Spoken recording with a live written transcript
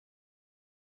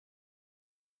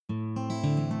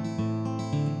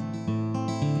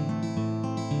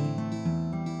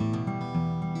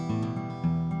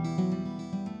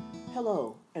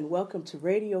Hello, and welcome to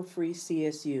Radio Free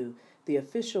CSU, the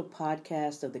official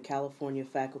podcast of the California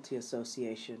Faculty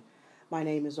Association. My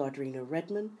name is Audrina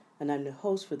Redmond, and I'm the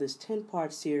host for this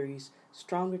 10-part series,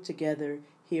 Stronger Together,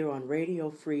 here on Radio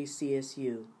Free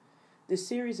CSU. This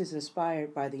series is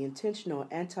inspired by the intentional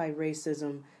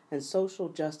anti-racism and social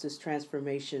justice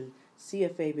transformation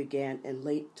CFA began in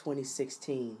late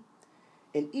 2016.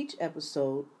 In each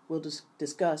episode, we'll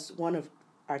discuss one of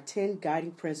our 10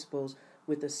 guiding principles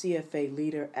with a CFA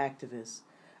leader activist.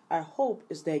 Our hope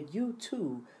is that you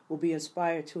too will be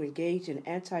inspired to engage in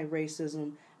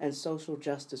anti-racism and social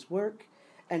justice work,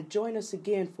 and join us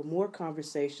again for more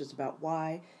conversations about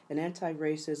why an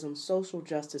anti-racism social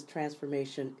justice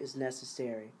transformation is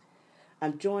necessary.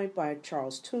 I'm joined by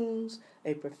Charles Toombs,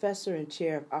 a professor and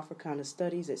chair of Africana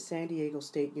Studies at San Diego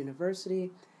State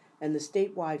University and the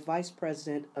statewide vice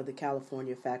president of the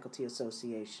California Faculty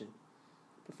Association.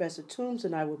 Professor Toombs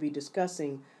and I will be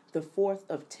discussing the fourth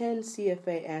of 10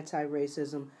 CFA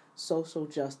anti-racism social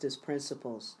justice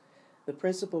principles. The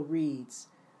principle reads,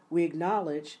 "We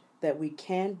acknowledge that we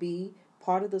can be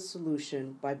part of the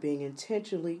solution by being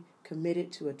intentionally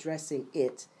committed to addressing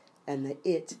it, and the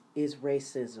it is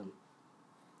racism."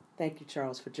 Thank you,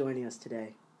 Charles, for joining us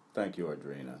today. Thank you,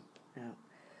 Audrina. Now,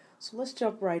 so let's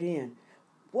jump right in.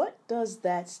 What does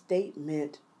that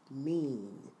statement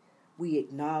mean? We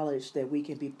acknowledge that we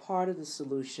can be part of the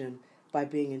solution by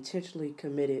being intentionally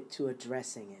committed to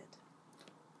addressing it.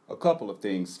 A couple of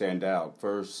things stand out.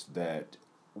 First, that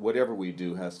whatever we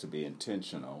do has to be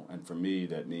intentional, and for me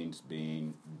that means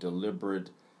being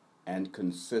deliberate and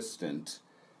consistent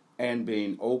and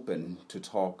being open to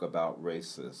talk about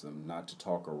racism, not to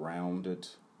talk around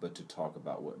it, but to talk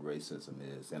about what racism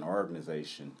is in our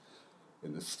organization,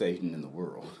 in the state, and in the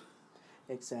world.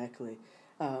 Exactly.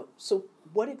 So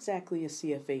what exactly is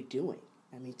CFA doing?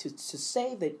 I mean, to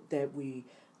say that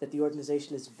the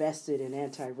organization is vested in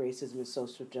anti-racism and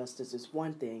social justice is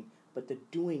one thing, but the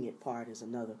doing it part is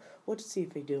another. What is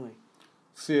CFA doing?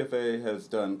 CFA has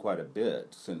done quite a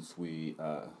bit since we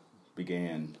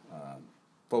began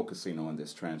focusing on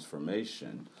this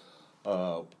transformation.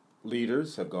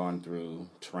 Leaders have gone through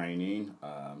training,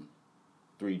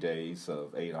 3 days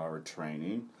of 8-hour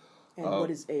training. And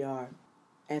what is AR?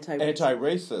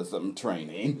 Anti-racism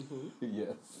training,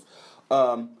 yes.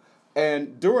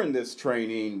 And during this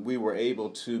training, we were able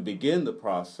to begin the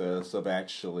process of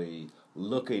actually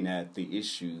looking at the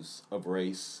issues of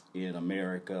race in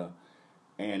America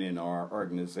and in our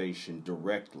organization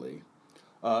directly.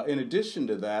 In addition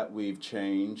to that, we've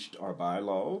changed our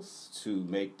bylaws to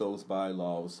make those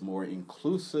bylaws more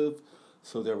inclusive,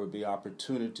 so there would be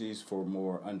opportunities for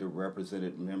more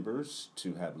underrepresented members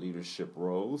to have leadership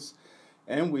roles.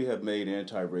 And we have made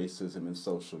anti-racism and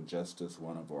social justice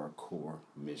one of our core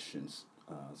mission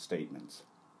statements.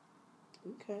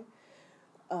 Okay.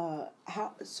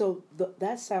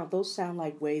 Those sound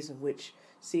like ways in which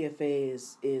CFA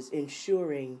is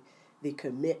ensuring the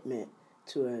commitment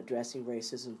to addressing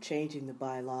racism, changing the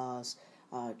bylaws,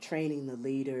 training the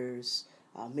leaders,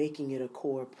 making it a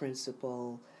core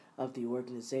principle of the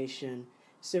organization.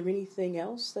 Is there anything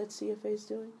else that CFA is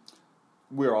doing?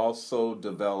 We're also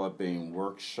developing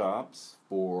workshops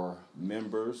for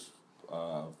members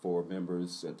at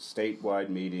statewide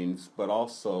meetings, but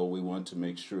also we want to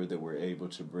make sure that we're able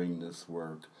to bring this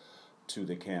work to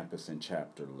the campus and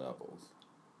chapter levels.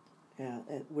 Yeah,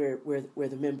 where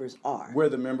the members are. Where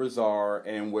the members are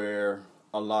and where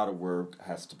a lot of work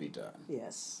has to be done.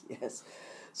 Yes.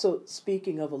 So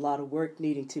speaking of a lot of work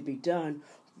needing to be done,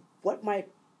 what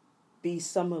might be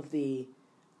some of the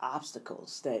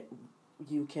obstacles that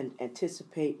you can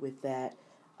anticipate with that,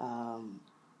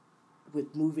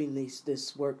 with moving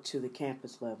this work to the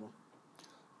campus level?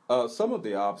 Some of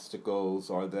the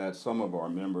obstacles are that some of our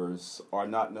members are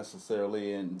not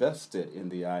necessarily invested in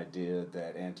the idea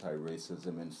that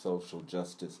anti-racism and social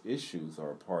justice issues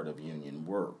are a part of union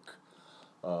work.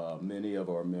 Many of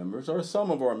our members, or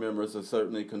some of our members, are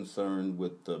certainly concerned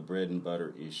with the bread and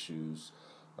butter issues.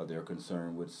 They're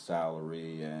concerned with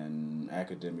salary and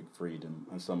academic freedom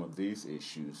and some of these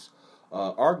issues.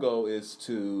 Our goal is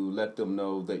to let them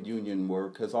know that union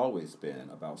work has always been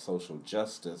about social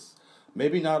justice.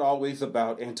 Maybe not always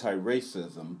about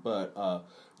anti-racism, but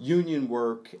union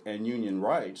work and union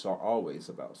rights are always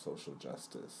about social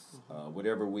justice.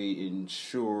 Whatever we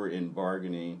ensure in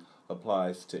bargaining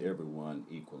applies to everyone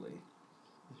equally.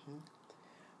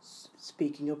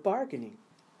 Speaking of bargaining,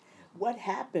 what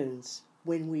happens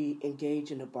when we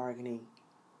engage in a bargaining,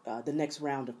 the next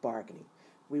round of bargaining?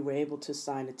 We were able to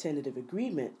sign a tentative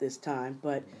agreement this time,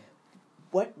 but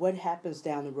what happens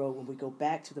down the road when we go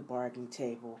back to the bargaining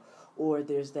table, or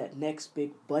there's that next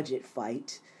big budget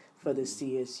fight for the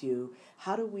CSU.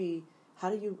 How is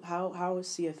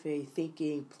CFA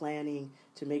thinking, planning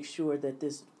to make sure that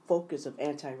this focus of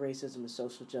anti-racism and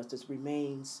social justice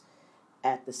remains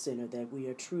at the center, that we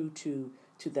are true to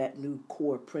that new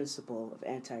core principle of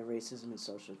anti-racism and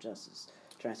social justice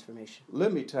transformation?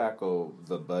 Let me tackle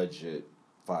the budget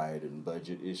fight and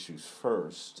budget issues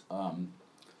first.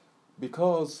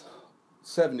 Because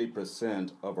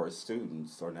 70% of our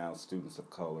students are now students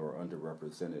of color or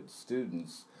underrepresented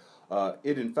students,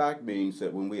 it in fact means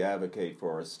that when we advocate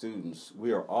for our students,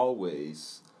 we are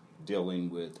always dealing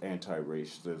with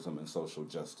anti-racism and social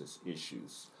justice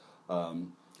issues.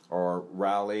 Our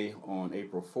rally on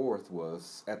April 4th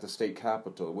was at the state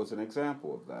capitol, was an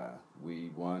example of that.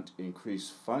 We want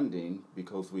increased funding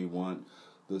because we want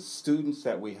the students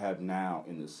that we have now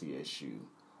in the CSU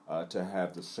to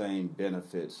have the same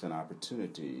benefits and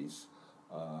opportunities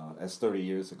as 30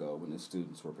 years ago when the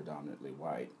students were predominantly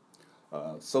white.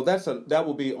 So that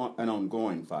will be an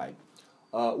ongoing fight.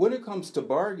 When it comes to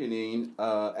bargaining,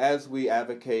 as we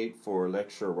advocate for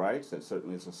lecturer rights, that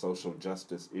certainly is a social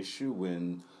justice issue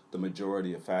when the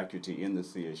majority of faculty in the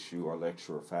CSU are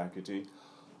lecturer faculty.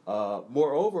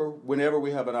 Moreover, whenever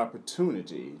we have an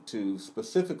opportunity to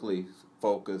specifically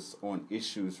focus on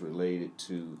issues related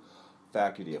to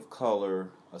faculty of color,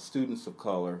 students of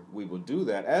color, we will do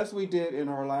that, as we did in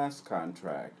our last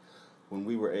contract when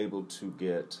we were able to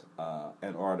get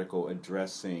an article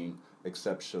addressing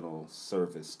exceptional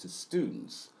service to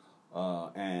students.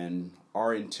 And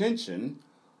our intention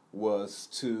was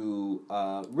to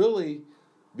really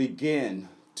begin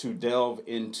to delve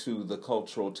into the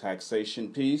cultural taxation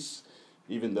piece,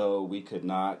 even though we could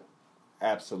not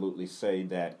absolutely say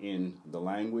that in the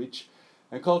language.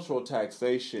 And cultural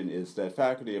taxation is that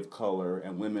faculty of color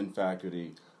and women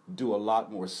faculty do a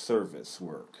lot more service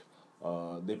work.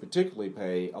 They particularly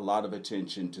pay a lot of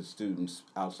attention to students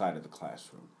outside of the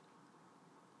classroom.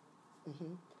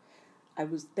 Mm-hmm.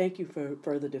 Thank you for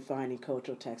further defining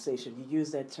cultural taxation. You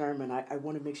use that term, and I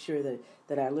want to make sure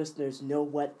that our listeners know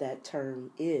what that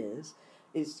term is.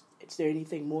 Is there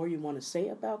anything more you want to say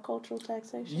about cultural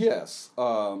taxation? Yes.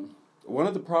 One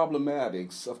of the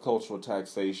problematics of cultural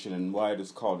taxation and why it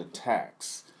is called a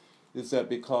tax is that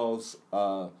because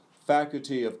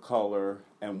faculty of color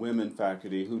and women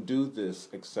faculty who do this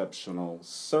exceptional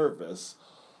service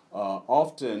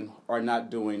often are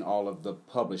not doing all of the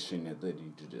publishing that they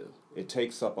need to do. It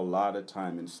takes up a lot of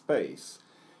time and space.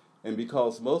 And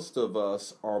because most of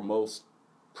us are most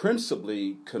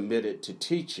principally committed to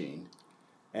teaching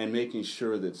and making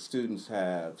sure that students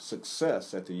have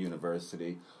success at the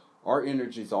university, our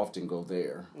energies often go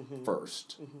there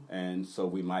first. And so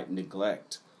we might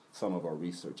neglect some of our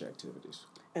research activities.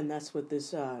 And that's what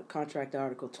this contract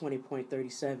article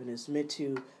 20.37 is meant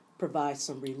to provide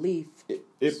some relief.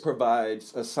 It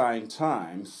provides assigned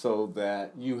time so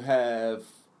that you have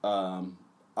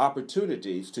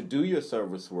opportunities to do your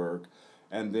service work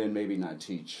and then maybe not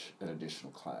teach an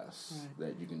additional class,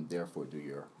 that you can therefore do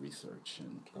your research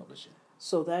and publishing.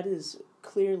 So that is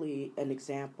clearly an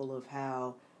example of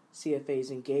how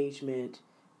CFA's engagement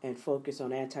and focus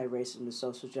on anti-racism and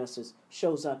social justice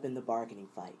shows up in the bargaining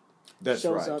fight. That's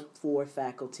shows right. up for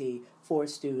faculty, for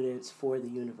students, for the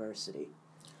university.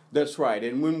 That's right.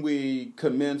 And when we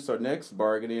commence our next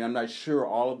bargaining, I'm not sure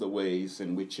all of the ways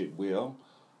in which it will.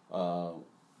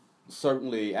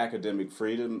 Certainly academic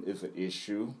freedom is an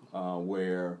issue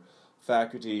where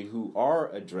faculty who are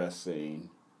addressing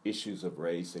issues of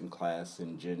race and class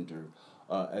and gender,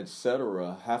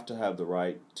 etc., have to have the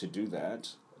right to do that,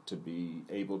 to be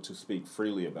able to speak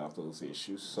freely about those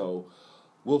issues. So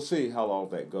we'll see how all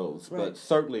that goes. Right. But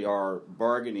certainly our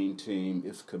bargaining team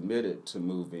is committed to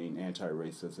moving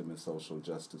anti-racism and social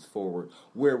justice forward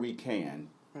where we can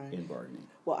in bargaining.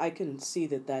 Well, I can see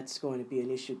that that's going to be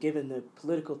an issue given the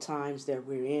political times that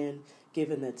we're in,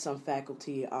 given that some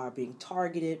faculty are being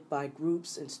targeted by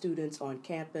groups and students on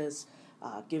campus,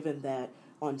 given that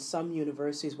on some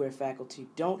universities where faculty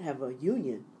don't have a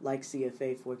union, like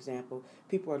CFA, for example,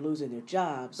 people are losing their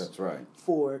jobs. That's right.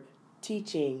 For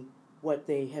teaching what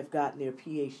they have gotten their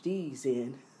PhDs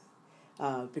in,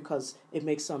 because it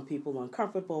makes some people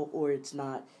uncomfortable or it's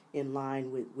not in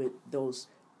line with those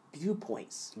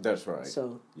viewpoints. That's right.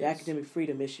 So the academic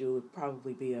freedom issue would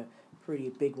probably be a pretty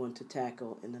big one to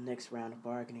tackle in the next round of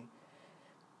bargaining.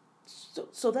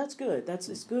 So that's good.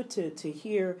 It's good to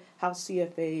hear how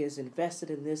CFA is invested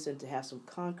in this and to have some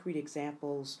concrete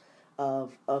examples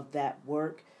of that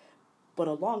work. But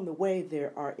along the way,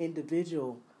 there are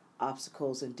individual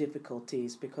obstacles and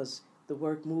difficulties because the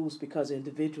work moves because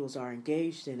individuals are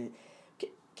engaged in it.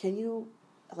 Can you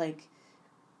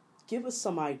give us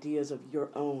some ideas of your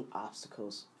own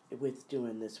obstacles with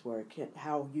doing this work, and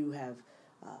how you have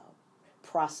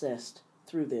processed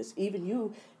through this. Even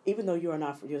though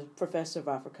you're you're a professor of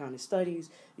Africana Studies,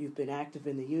 you've been active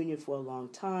in the union for a long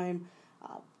time.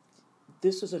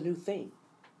 This was a new thing.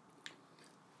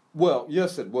 Well,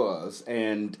 yes, it was,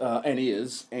 and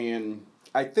is, and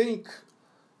I think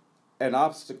an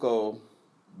obstacle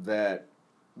that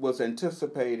was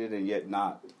anticipated and yet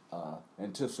not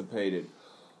anticipated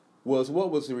was what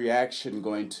was the reaction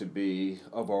going to be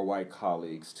of our white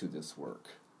colleagues to this work.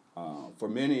 For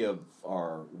many of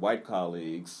our white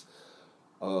colleagues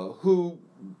who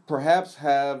perhaps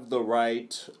have the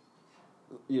right,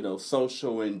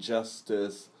 social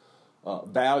injustice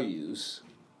values,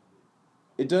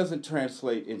 it doesn't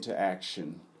translate into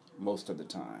action most of the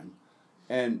time.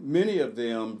 And many of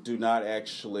them do not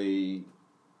actually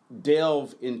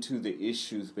delve into the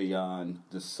issues beyond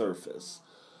the surface.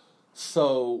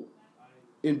 So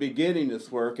in beginning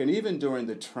this work, and even during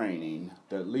the training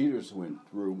that leaders went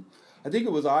through, I think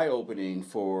it was eye-opening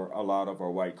for a lot of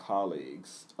our white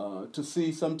colleagues to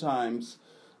see sometimes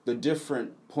the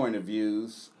different point of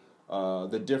views,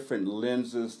 the different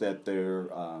lenses that their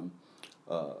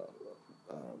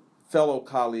fellow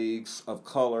colleagues of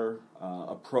color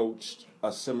approached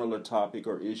a similar topic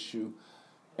or issue.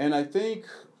 And I think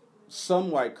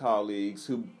some white colleagues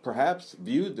who perhaps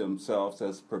viewed themselves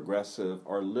as progressive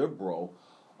or liberal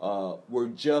were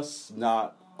just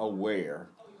not aware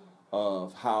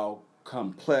of how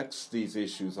complex these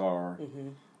issues are, mm-hmm.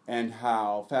 and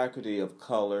how faculty of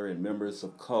color and members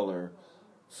of color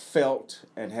felt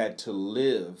and had to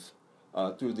live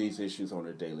through these issues on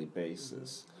a daily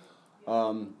basis.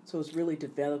 Mm-hmm. So it's really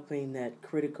developing that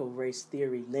critical race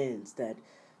theory lens that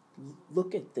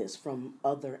look at this from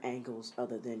other angles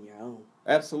other than your own.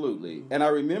 Absolutely. Mm-hmm. And I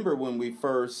remember when we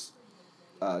first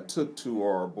took to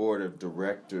our board of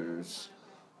directors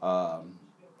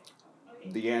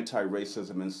the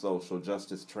anti-racism and social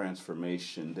justice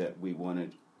transformation that we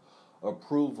wanted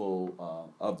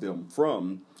approval of them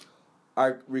from,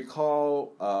 I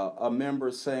recall a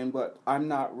member saying, "But I'm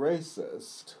not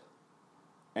racist."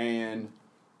 And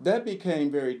that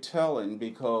became very telling,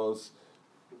 because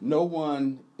no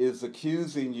one is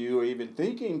accusing you or even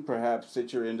thinking perhaps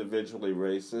that you're individually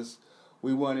racist.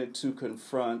 We wanted to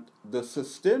confront the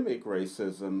systemic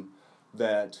racism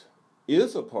that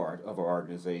is a part of our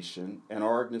organization, and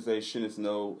our organization is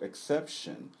no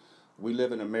exception. We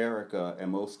live in America,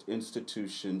 and most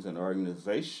institutions and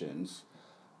organizations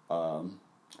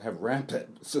have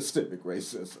rampant systemic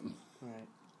racism.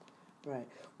 Right.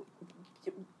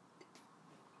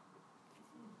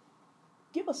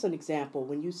 Give us an example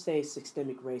when you say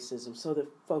systemic racism so that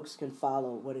folks can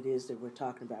follow what it is that we're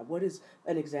talking about. What is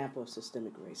an example of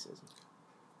systemic racism?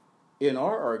 In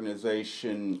our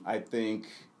organization, I think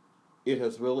it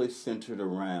has really centered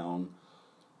around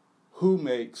who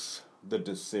makes the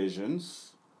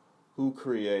decisions, who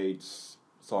creates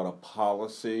sort of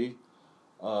policy,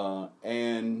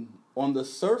 and on the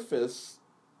surface,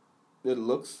 it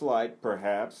looks like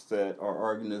perhaps that our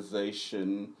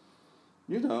organization,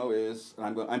 is,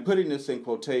 I'm putting this in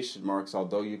quotation marks,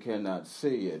 although you cannot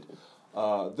see it,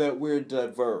 that we're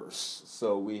diverse.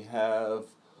 So we have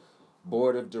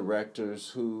board of directors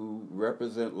who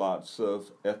represent lots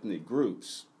of ethnic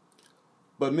groups.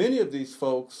 But many of these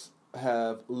folks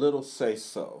have little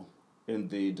say-so in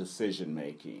the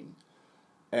decision-making.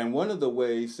 And one of the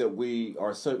ways that we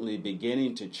are certainly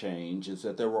beginning to change is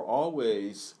that there were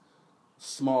always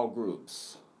small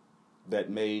groups that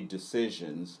made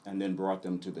decisions and then brought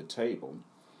them to the table.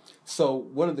 So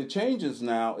one of the changes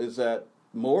now is that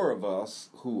more of us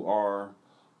who are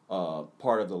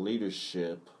part of the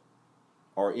leadership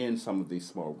are in some of these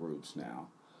small groups now.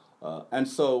 And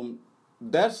so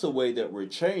that's the way that we're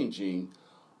changing.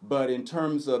 But in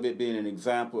terms of it being an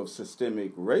example of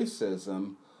systemic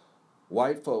racism,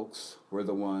 white folks were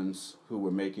the ones who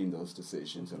were making those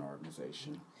decisions in our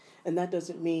organization. And that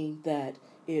doesn't mean that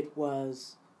it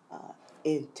was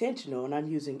intentional, and I'm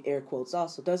using air quotes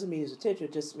also. It doesn't mean it's intentional,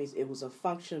 it just means it was a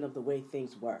function of the way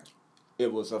things were.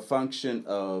 It was a function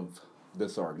of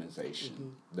this organization.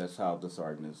 Mm-hmm. That's how this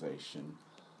organization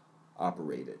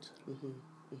operated. Mm-hmm.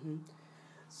 Mm-hmm.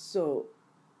 So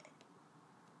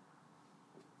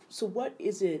what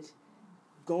is it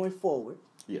going forward?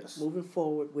 Yes. Moving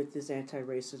forward with this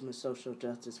anti-racism and social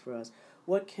justice for us,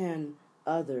 what can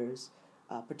others,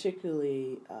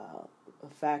 particularly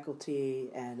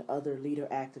faculty and other leader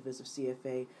activists of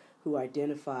CFA who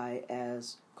identify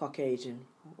as Caucasian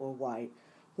or white,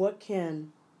 what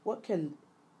can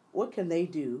they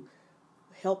do,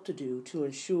 help to do, to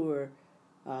ensure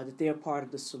that they're part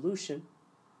of the solution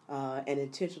and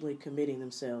intentionally committing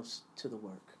themselves to the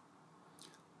work?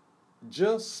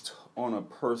 Just on a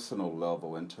personal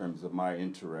level, in terms of my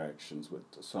interactions with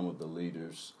some of the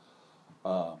leaders,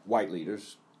 white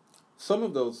leaders, some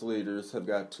of those leaders have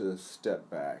got to step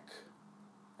back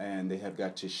and they have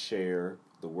got to share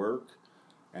the work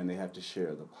and they have to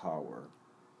share the power.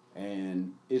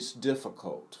 And it's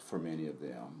difficult for many of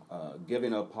them.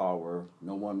 Giving up power,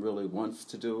 no one really wants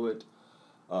to do it.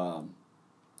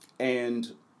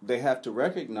 And they have to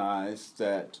recognize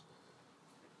that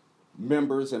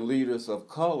members and leaders of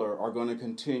color are going to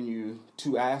continue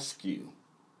to ask you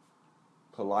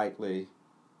politely,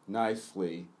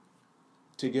 nicely,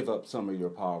 to give up some of your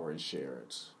power and share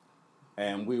it.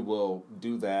 And we will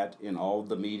do that in all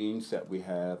the meetings that we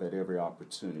have at every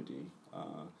opportunity.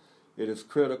 It is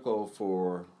critical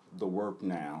for the work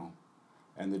now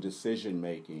and the decision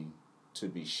making to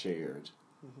be shared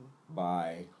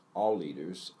by all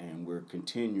leaders, and we're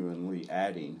continually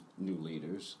adding new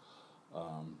leaders.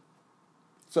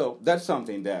 So that's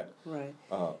something that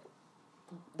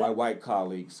my white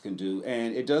colleagues can do,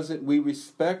 and it doesn't. We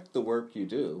respect the work you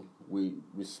do. We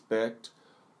respect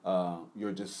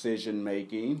your decision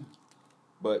making,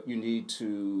 but you need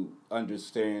to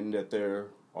understand that there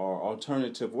are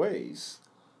alternative ways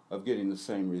of getting the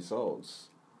same results,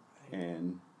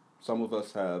 and some of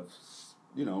us have,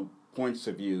 points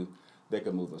of view that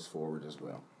can move us forward as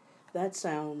well. That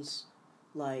sounds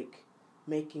like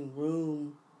making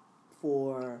room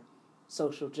for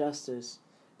social justice,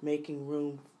 making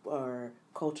room for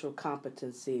cultural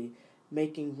competency,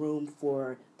 making room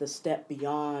for the step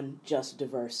beyond just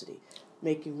diversity,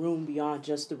 making room beyond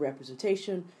just the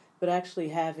representation, but actually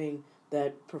having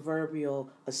that proverbial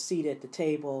a seat at the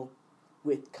table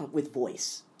with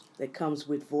voice, that comes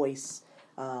with voice.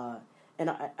 And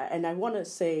I want to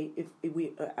say,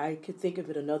 I could think of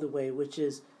it another way, which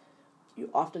is,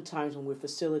 oftentimes when we're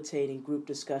facilitating group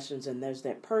discussions and there's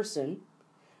that person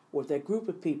or that group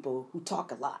of people who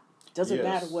talk a lot. Doesn't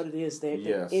matter what it is.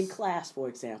 They're in class, for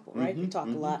example, right? You talk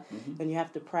a lot, and you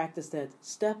have to practice that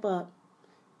step up,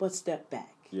 but step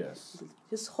back. Yes.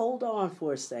 Just hold on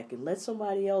for a second. Let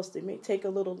somebody else, they may take a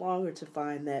little longer to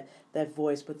find that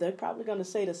voice, but they're probably going to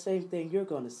say the same thing you're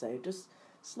going to say. Just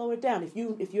slow it down.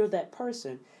 If you're that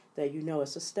person that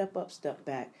it's a step up, step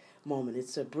back moment.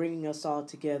 It's bringing us all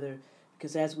together,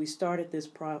 because as we started this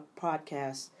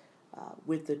podcast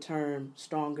with the term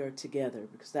Stronger Together,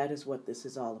 because that is what this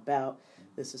is all about.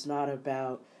 This is not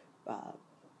about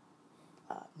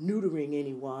neutering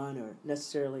anyone or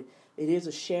necessarily. It is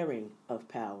a sharing of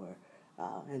power,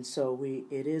 and so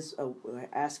we're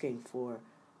asking for.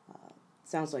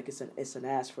 Sounds like it's an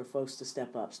ask for folks to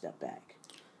step up, step back.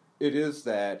 It is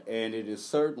that, and it is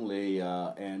certainly,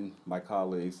 and my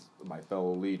colleagues, my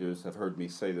fellow leaders have heard me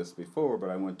say this before, but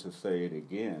I want to say it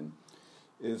again,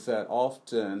 is that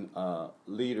often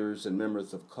leaders and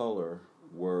members of color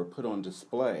were put on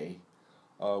display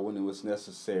when it was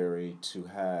necessary to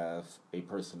have a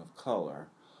person of color.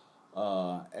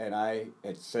 And I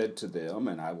had said to them,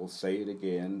 and I will say it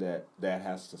again, that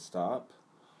has to stop.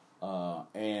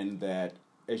 And that,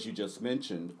 as you just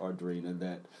mentioned, Audrina,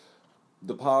 that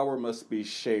the power must be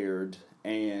shared,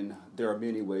 and there are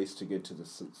many ways to get to the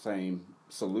same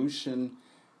solution.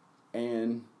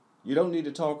 And you don't need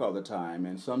to talk all the time.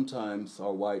 And sometimes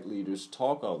our white leaders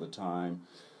talk all the time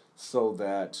so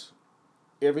that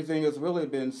everything has really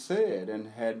been said.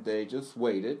 And had they just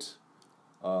waited,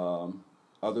 other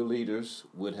leaders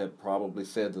would have probably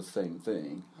said the same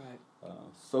thing. Right.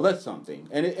 So that's something,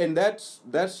 and that's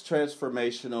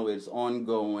transformational. It's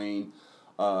ongoing.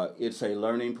 It's a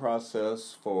learning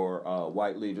process for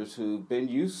white leaders who've been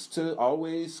used to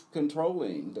always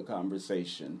controlling the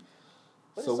conversation.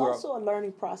 But it's also a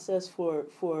learning process for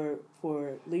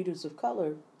leaders of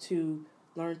color to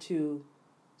learn to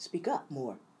speak up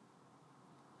more.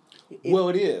 Well,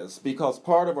 it is, because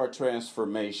part of our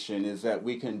transformation is that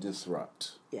we can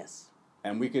disrupt. Yes.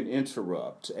 And we can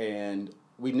interrupt. And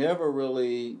we never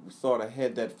really thought I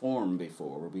had that form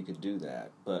before where we could do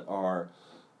that. But our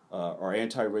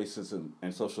anti-racism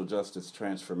and social justice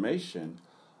transformation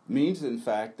means, in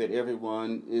fact, that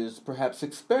everyone is perhaps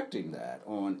expecting that.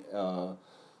 On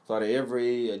sort of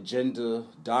every agenda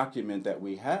document that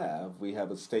we have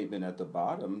a statement at the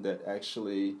bottom that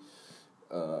actually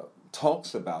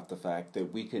talks about the fact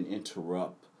that we can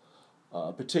interrupt,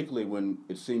 particularly when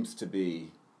it seems to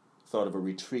be sort of a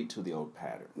retreat to the old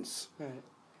patterns. Right.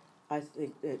 I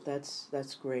think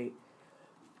that's great.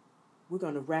 We're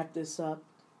going to wrap this up.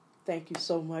 Thank you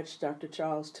so much, Dr.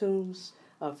 Charles Toombs,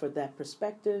 for that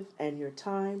perspective and your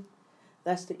time.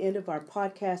 That's the end of our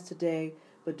podcast today.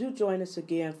 But do join us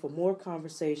again for more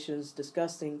conversations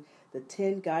discussing the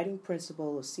 10 guiding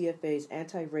principles of CFA's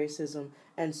anti-racism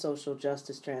and social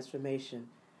justice transformation.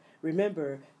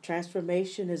 Remember,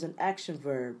 transformation is an action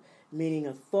verb meaning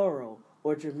a thorough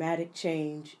or dramatic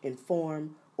change in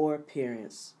form or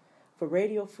appearance. For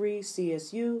Radio Free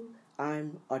CSU,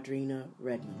 I'm Audrina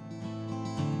Redmond.